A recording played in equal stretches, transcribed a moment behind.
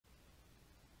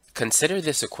Consider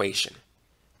this equation.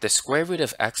 The square root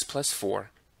of x plus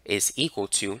 4 is equal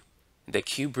to the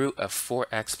cube root of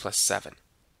 4x plus 7.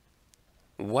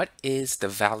 What is the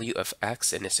value of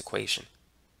x in this equation?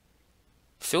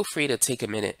 Feel free to take a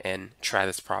minute and try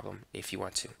this problem if you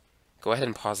want to. Go ahead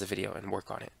and pause the video and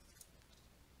work on it.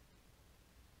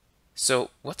 So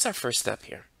what's our first step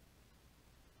here?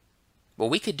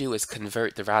 What we could do is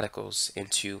convert the radicals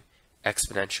into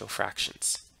exponential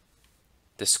fractions.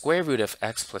 The square root of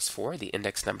x plus 4, the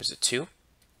index numbers are 2,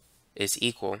 is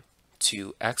equal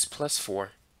to x plus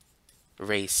 4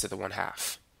 raised to the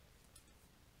 1/2.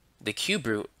 The cube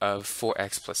root of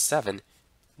 4x plus 7,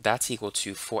 that's equal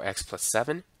to 4x plus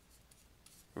 7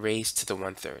 raised to the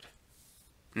 1/3.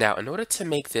 Now, in order to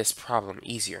make this problem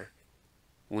easier,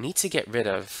 we need to get rid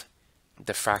of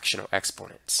the fractional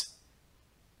exponents.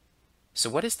 So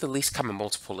what is the least common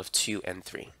multiple of 2 and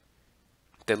 3?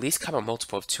 The least common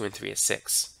multiple of 2 and 3 is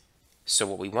 6. So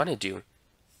what we want to do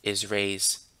is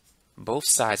raise both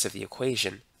sides of the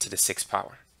equation to the 6th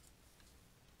power.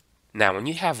 Now, when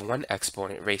you have one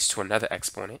exponent raised to another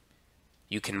exponent,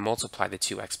 you can multiply the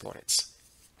two exponents.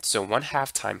 So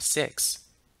 1/2 times 6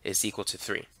 is equal to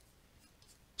 3.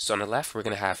 So on the left, we're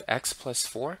going to have x plus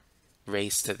 4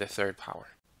 raised to the 3rd power.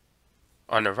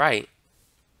 On the right,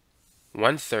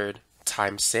 1/3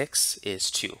 times 6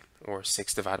 is 2, or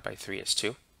 6 divided by 3 is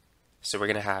 2. So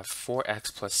we're going to have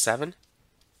 4x plus 7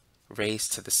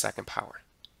 raised to the 2nd power.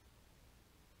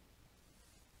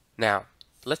 Now,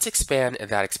 let's expand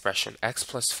that expression, x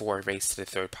plus 4 raised to the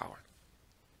 3rd power.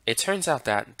 It turns out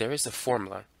that there is a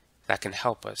formula that can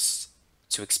help us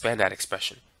to expand that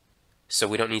expression, so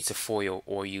we don't need to FOIL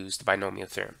or use the binomial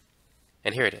theorem.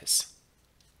 And here it is.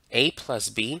 A plus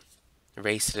b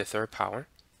raised to the 3rd power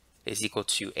is equal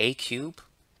to a cubed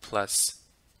plus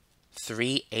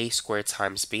 3a squared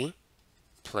times b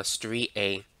plus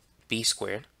 3ab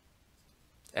squared,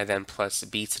 and then plus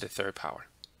b to the 3rd power.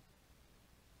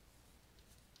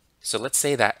 So let's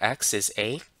say that x is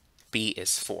a, b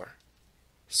is 4.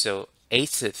 So a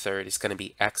to the 3rd is going to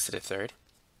be x to the 3rd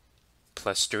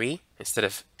plus 3. Instead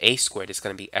of a squared, it's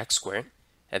going to be x squared,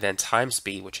 and then times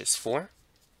b, which is 4,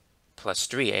 plus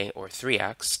 3a, or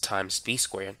 3x, times b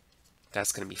squared.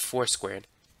 That's going to be 4 squared,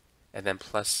 and then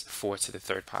plus 4 to the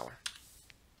 3rd power.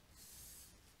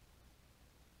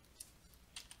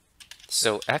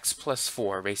 So x plus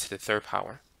 4 raised to the 3rd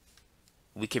power,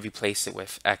 we could replace it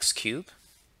with x cubed.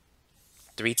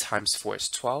 3 times 4 is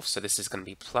 12, so this is going to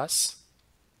be plus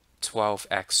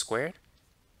 12x squared,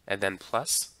 and then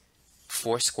plus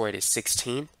 4 squared is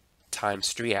 16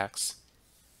 times 3x.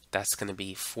 That's going to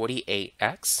be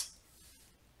 48x,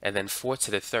 and then 4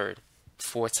 to the 3rd,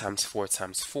 4 times 4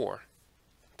 times 4.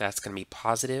 That's going to be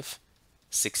positive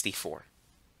 64.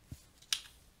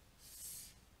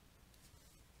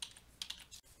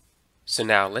 So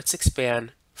now let's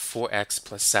expand 4x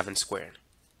plus 7 squared.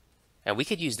 And we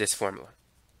could use this formula.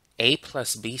 A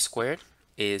plus b squared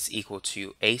is equal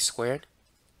to a squared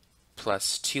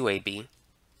plus 2ab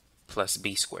plus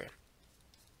b squared.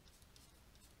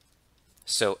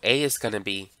 So a is going to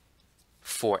be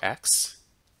 4x,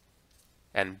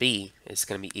 and b is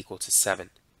going to be equal to 7.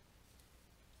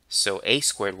 So a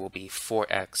squared will be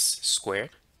 4x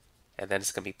squared, and then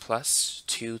it's going to be plus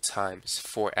 2 times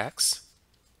 4x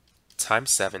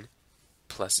times 7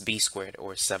 plus b squared,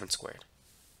 or 7 squared.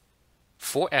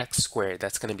 4x squared,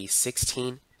 that's going to be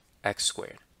 16x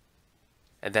squared.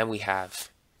 And then we have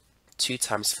 2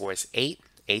 times 4 is 8.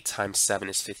 8 times 7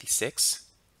 is 56.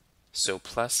 So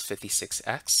plus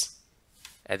 56x.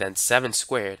 And then 7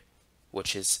 squared,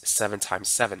 which is 7 times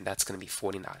 7, that's going to be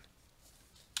 49.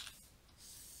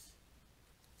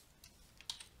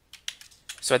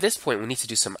 So at this point, we need to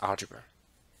do some algebra.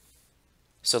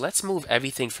 So let's move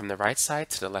everything from the right side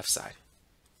to the left side.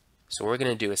 So what we're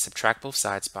going to do is subtract both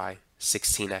sides by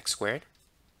 16x squared,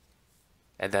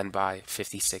 and then by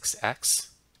 56x,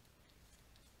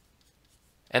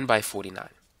 and by 49.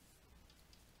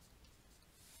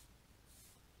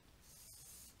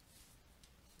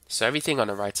 So everything on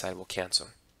the right side will cancel.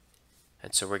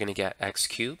 And so we're going to get x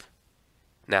cubed.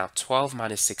 Now 12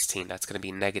 minus 16, that's going to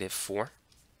be negative 4.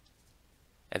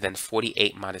 And then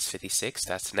 48 minus 56,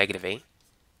 that's negative 8.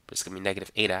 But it's going to be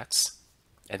negative 8x.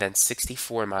 And then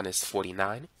 64 minus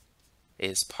 49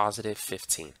 is positive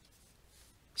 15.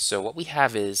 So what we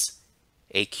have is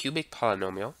a cubic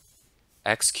polynomial,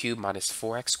 x cubed minus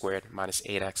 4x squared minus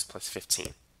 8x plus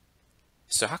 15.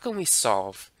 So how can we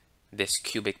solve this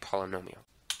cubic polynomial?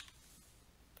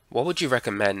 What would you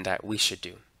recommend that we should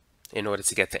do in order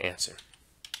to get the answer?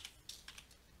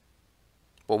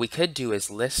 What we could do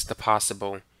is list the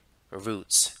possible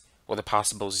roots or the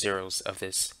possible zeros of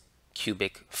this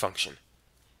cubic function.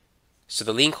 So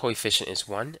the leading coefficient is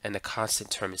 1 and the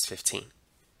constant term is 15.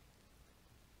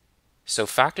 So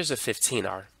factors of 15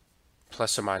 are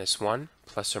plus or minus 1,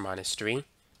 plus or minus 3,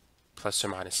 plus or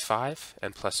minus 5,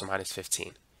 and plus or minus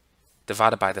 15,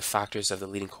 divided by the factors of the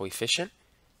leading coefficient,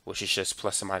 which is just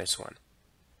plus or minus 1.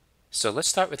 So let's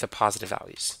start with the positive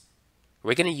values.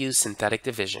 We're going to use synthetic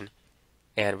division,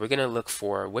 and we're going to look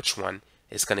for which one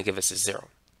is going to give us a 0.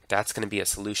 That's going to be a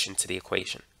solution to the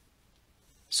equation.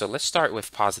 So let's start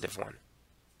with positive 1.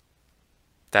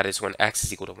 That is when x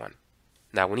is equal to 1.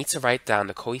 Now we need to write down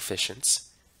the coefficients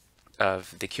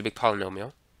of the cubic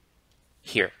polynomial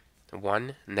here.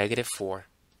 1, negative 4,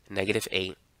 negative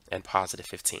 8, and positive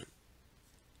 15.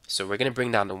 So we're going to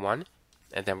bring down the 1,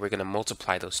 and then we're going to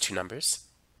multiply those two numbers.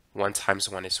 1 times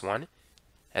 1 is 1,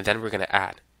 and then we're going to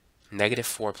add. Negative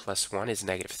 4 plus 1 is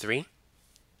negative 3,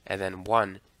 and then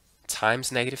 1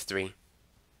 times negative 3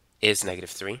 is negative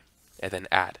 3, and then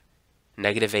add.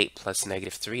 Negative 8 plus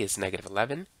negative 3 is negative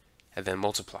 11, and then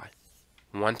multiply.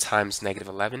 1 times negative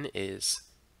 11 is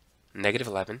negative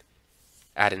 11.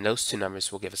 Adding those two numbers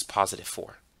will give us positive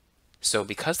 4. So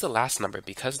because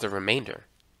the remainder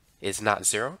is not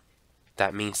 0,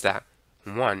 that means that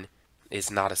 1 is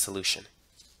not a solution.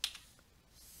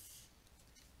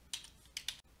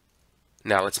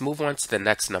 Now let's move on to the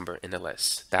next number in the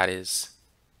list. That is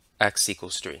x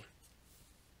equals 3.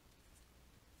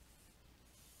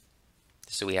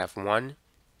 So we have 1,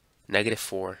 negative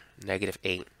 4, negative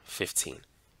 8, 15.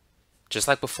 Just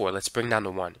like before, let's bring down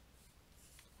the 1.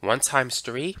 1 times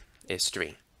 3 is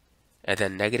 3. And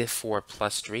then negative 4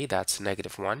 plus 3, that's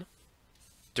negative 1.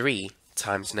 3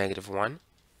 times negative 1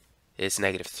 is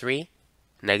negative 3.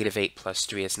 Negative 8 plus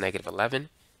 3 is negative 11.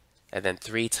 And then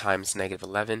 3 times negative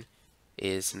 11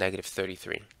 is negative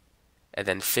 33. And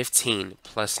then 15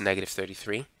 plus negative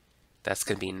 33, that's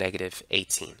going to be negative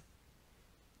 18.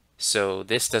 So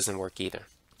this doesn't work either.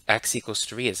 X equals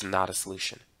 3 is not a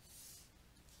solution.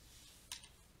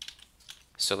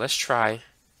 So let's try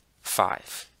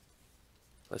 5.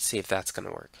 Let's see if that's going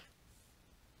to work.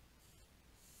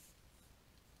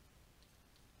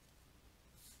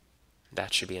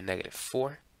 That should be a negative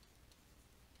 4.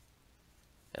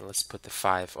 And let's put the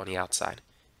 5 on the outside.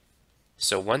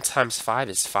 So 1 times 5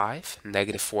 is 5.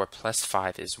 Negative 4 plus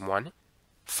 5 is 1.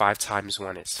 5 times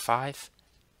 1 is 5.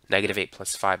 Negative 8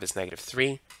 plus 5 is negative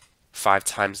 3. 5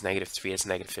 times negative 3 is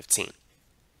negative 15.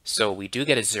 So we do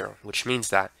get a 0, which means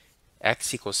that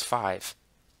x equals 5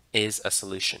 is a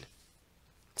solution.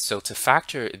 So to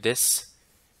factor this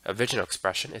original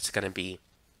expression, it's going to be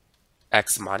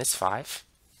x minus 5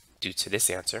 due to this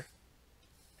answer.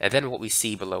 And then what we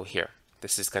see below here,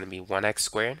 this is going to be 1x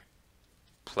squared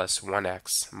plus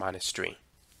 1x minus 3.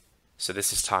 So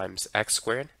this is times x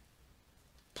squared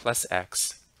plus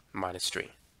x minus 3.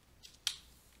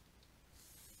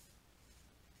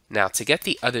 Now to get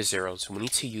the other zeros, we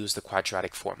need to use the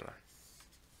quadratic formula.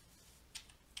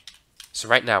 So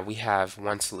right now we have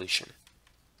one solution.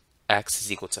 X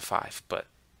is equal to 5, but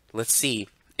let's see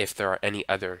if there are any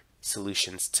other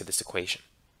solutions to this equation.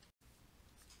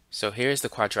 So here's the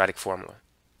quadratic formula.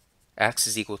 X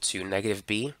is equal to negative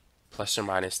b plus or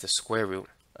minus the square root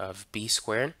of b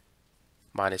squared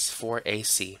minus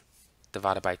 4ac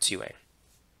divided by 2a.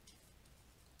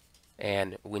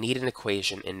 And we need an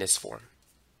equation in this form,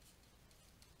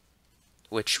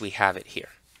 which we have it here.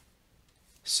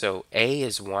 So a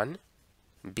is 1,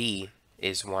 b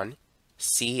is 1,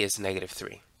 c is negative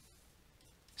 3.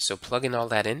 So plugging all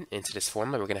that into this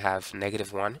formula, we're going to have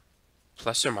negative 1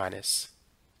 plus or minus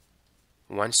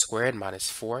 1 squared minus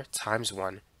 4 times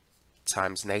 1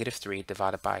 times negative 3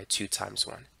 divided by 2 times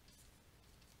 1.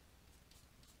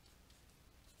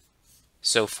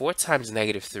 So 4 times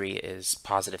negative 3 is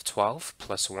positive 12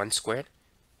 plus 1 squared.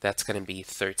 That's going to be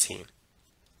 13.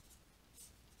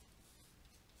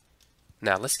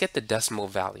 Now let's get the decimal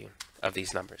value of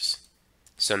these numbers.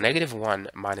 So negative 1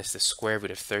 minus the square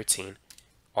root of 13,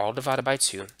 all divided by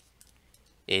 2,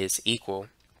 is equal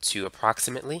to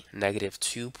approximately negative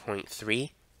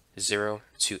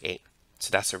 2.3028. So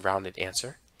that's a rounded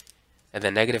answer. And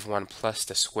then negative 1 plus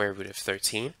the square root of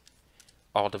 13,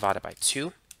 all divided by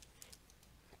 2,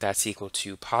 that's equal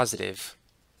to positive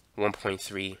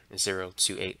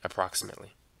 1.3028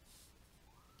 approximately.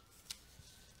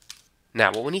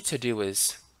 Now what we need to do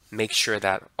is make sure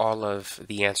that all of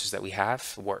the answers that we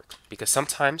have work, because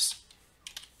sometimes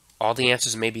all the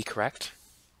answers may be correct,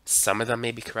 some of them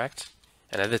may be correct,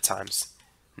 and other times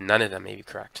none of them may be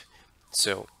correct.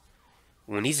 So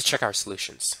we need to check our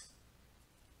solutions.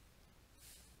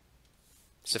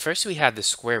 So first we had the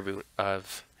square root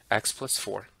of x plus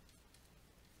 4,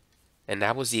 and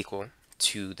that was equal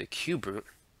to the cube root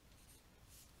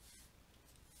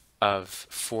of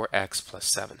 4x plus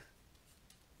 7.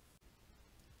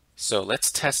 So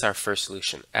let's test our first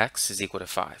solution. X is equal to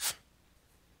 5.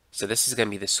 So this is going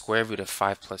to be the square root of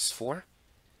 5 plus 4.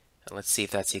 And let's see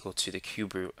if that's equal to the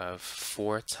cube root of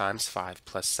 4 times 5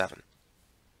 plus 7.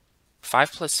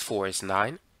 5 plus 4 is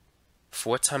 9.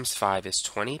 4 times 5 is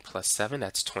 20 plus 7,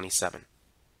 that's 27.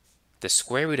 The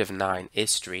square root of 9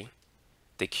 is 3.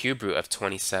 The cube root of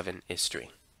 27 is 3.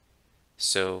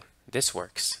 So this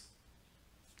works.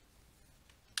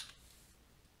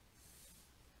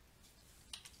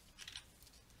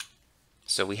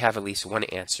 So we have at least one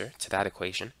answer to that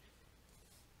equation.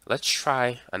 Let's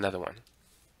try another one.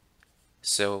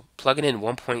 So plugging in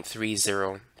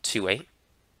 1.3028.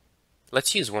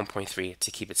 Let's use 1.3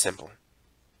 to keep it simple.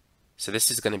 So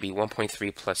this is going to be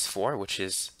 1.3 plus 4, which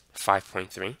is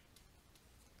 5.3.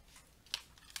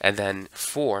 And then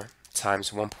 4 times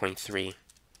 1.3,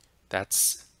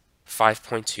 that's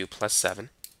 5.2 plus 7.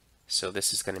 So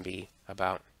this is going to be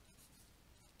about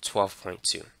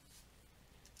 12.2.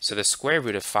 So the square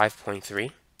root of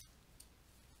 5.3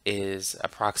 is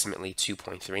approximately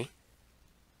 2.3.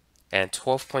 And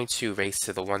 12.2 raised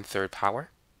to the 1/3 power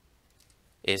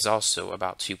is also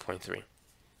about 2.3.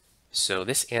 So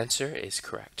this answer is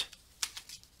correct.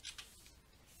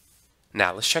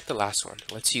 Now let's check the last one.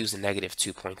 Let's use negative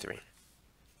 2.3.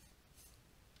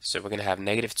 So we're going to have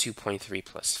negative 2.3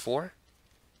 plus 4.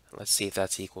 Let's see if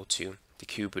that's equal to the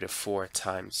cube root of 4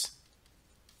 times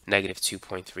negative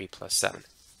 2.3 plus 7.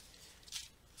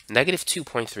 Negative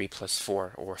 2.3 plus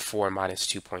 4, or 4 minus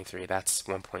 2.3, that's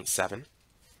 1.7.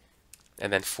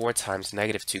 And then 4 times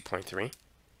negative 2.3,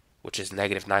 which is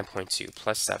negative 9.2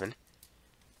 plus 7,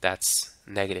 that's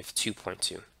negative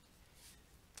 2.2.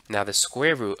 Now the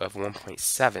square root of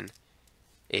 1.7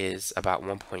 is about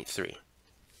 1.3.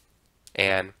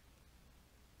 And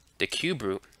the cube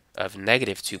root of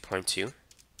negative 2.2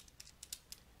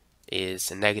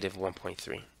 is negative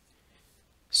 1.3.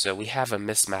 So we have a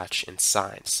mismatch in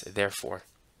signs, therefore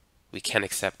we can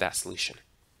accept that solution.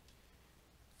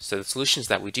 So the solutions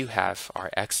that we do have are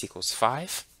x equals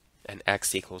 5 and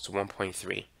x equals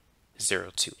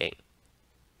 1.3028.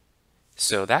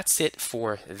 So that's it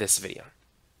for this video.